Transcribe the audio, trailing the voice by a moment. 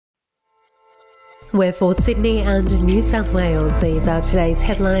We're for Sydney and New South Wales. These are today's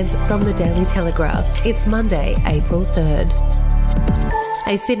headlines from the Daily Telegraph. It's Monday, April 3rd.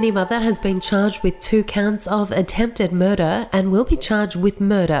 A Sydney mother has been charged with 2 counts of attempted murder and will be charged with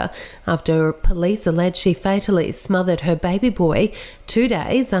murder after police allege she fatally smothered her baby boy 2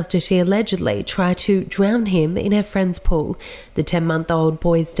 days after she allegedly tried to drown him in her friend's pool. The 10-month-old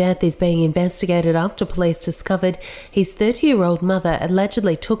boy's death is being investigated after police discovered his 30-year-old mother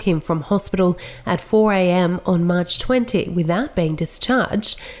allegedly took him from hospital at 4 a.m. on March 20 without being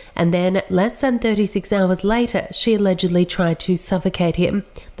discharged, and then less than 36 hours later she allegedly tried to suffocate him.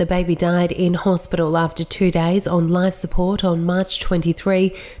 The baby died in hospital after 2 days on life support on March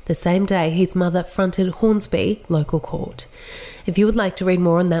 23, the same day his mother fronted Hornsby local court. If you would like to read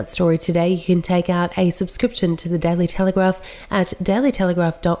more on that story today, you can take out a subscription to the Daily Telegraph at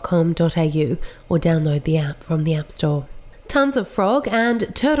dailytelegraph.com.au or download the app from the App Store. Tons of frog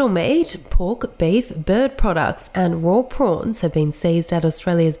and turtle meat, pork, beef, bird products and raw prawns have been seized at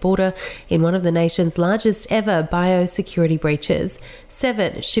Australia's border in one of the nation's largest ever biosecurity breaches.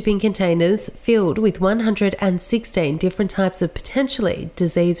 7 shipping containers filled with 116 different types of potentially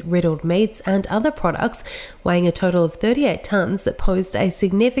disease-riddled meats and other products weighing a total of 38 tonnes that posed a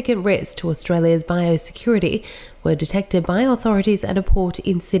significant risk to Australia's biosecurity were detected by authorities at a port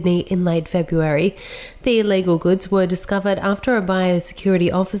in Sydney in late February. The illegal goods were discovered after a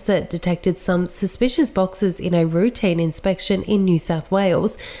biosecurity officer detected some suspicious boxes in a routine inspection in New South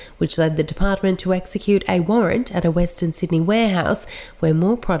Wales, which led the department to execute a warrant at a Western Sydney warehouse where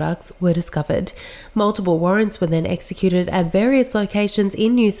more products were discovered. Multiple warrants were then executed at various locations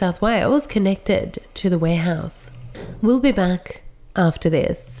in New South Wales connected to the warehouse. We'll be back after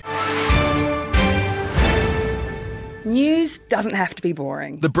this. News doesn't have to be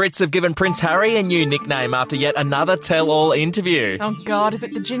boring. The Brits have given Prince Harry a new nickname after yet another tell-all interview. Oh God, is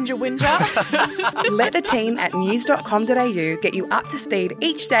it the Ginger Whinger? Let the team at news.com.au get you up to speed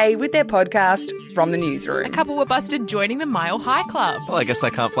each day with their podcast, From the Newsroom. A couple were busted joining the Mile High Club. Well, I guess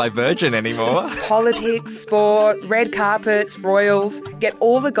they can't play Virgin anymore. Politics, sport, red carpets, royals. Get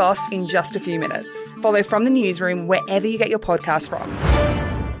all the goss in just a few minutes. Follow From the Newsroom wherever you get your podcasts from.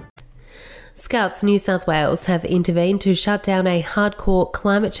 Scouts New South Wales have intervened to shut down a hardcore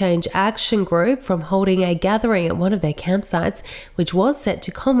climate change action group from holding a gathering at one of their campsites, which was set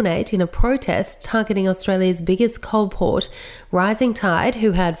to culminate in a protest targeting Australia's biggest coal port. Rising Tide,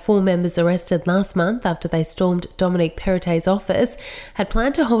 who had 4 members arrested last month after they stormed Dominic Perrottet's office, had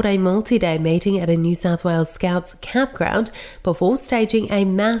planned to hold a multi-day meeting at a New South Wales Scouts campground before staging a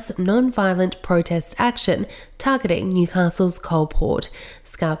mass non-violent protest action targeting Newcastle's coal port.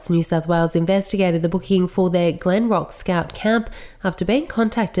 Scouts New South Wales investigated the booking for their Glenrock Scout camp after being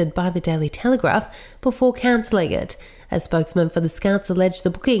contacted by the Daily Telegraph before cancelling it. A spokesman for the Scouts alleged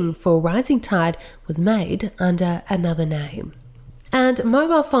the booking for Rising Tide was made under another name. And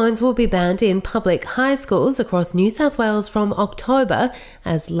mobile phones will be banned in public high schools across New South Wales from October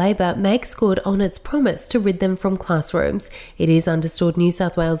as Labor makes good on its promise to rid them from classrooms. It is understood New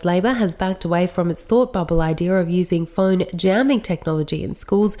South Wales Labor has backed away from its thought bubble idea of using phone jamming technology in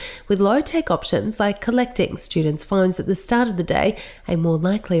schools, with low-tech options like collecting students' phones at the start of the day a more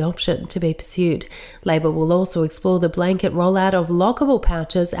likely option to be pursued. Labor will also explore the blanket rollout of lockable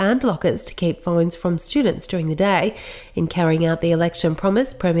pouches and lockers to keep phones from students during the day. In carrying out the election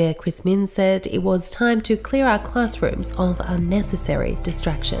promise, Premier Chris Minns said it was time to clear our classrooms of unnecessary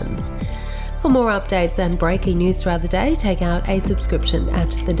distractions. For more updates and breaking news throughout the day, take out a subscription at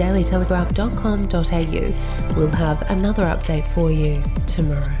thedailytelegraph.com.au. We'll have another update for you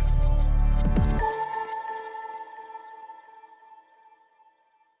tomorrow.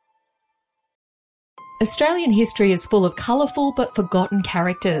 Australian history is full of colourful but forgotten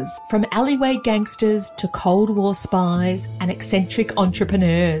characters, from alleyway gangsters to Cold War spies and eccentric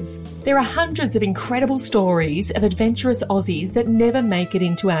entrepreneurs. There are hundreds of incredible stories of adventurous Aussies that never make it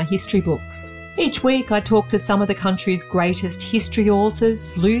into our history books. Each week I talk to some of the country's greatest history authors,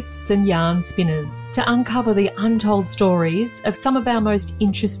 sleuths and yarn spinners to uncover the untold stories of some of our most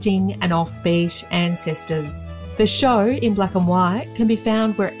interesting and offbeat ancestors. The show, In Black and White, can be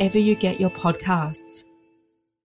found wherever you get your podcasts.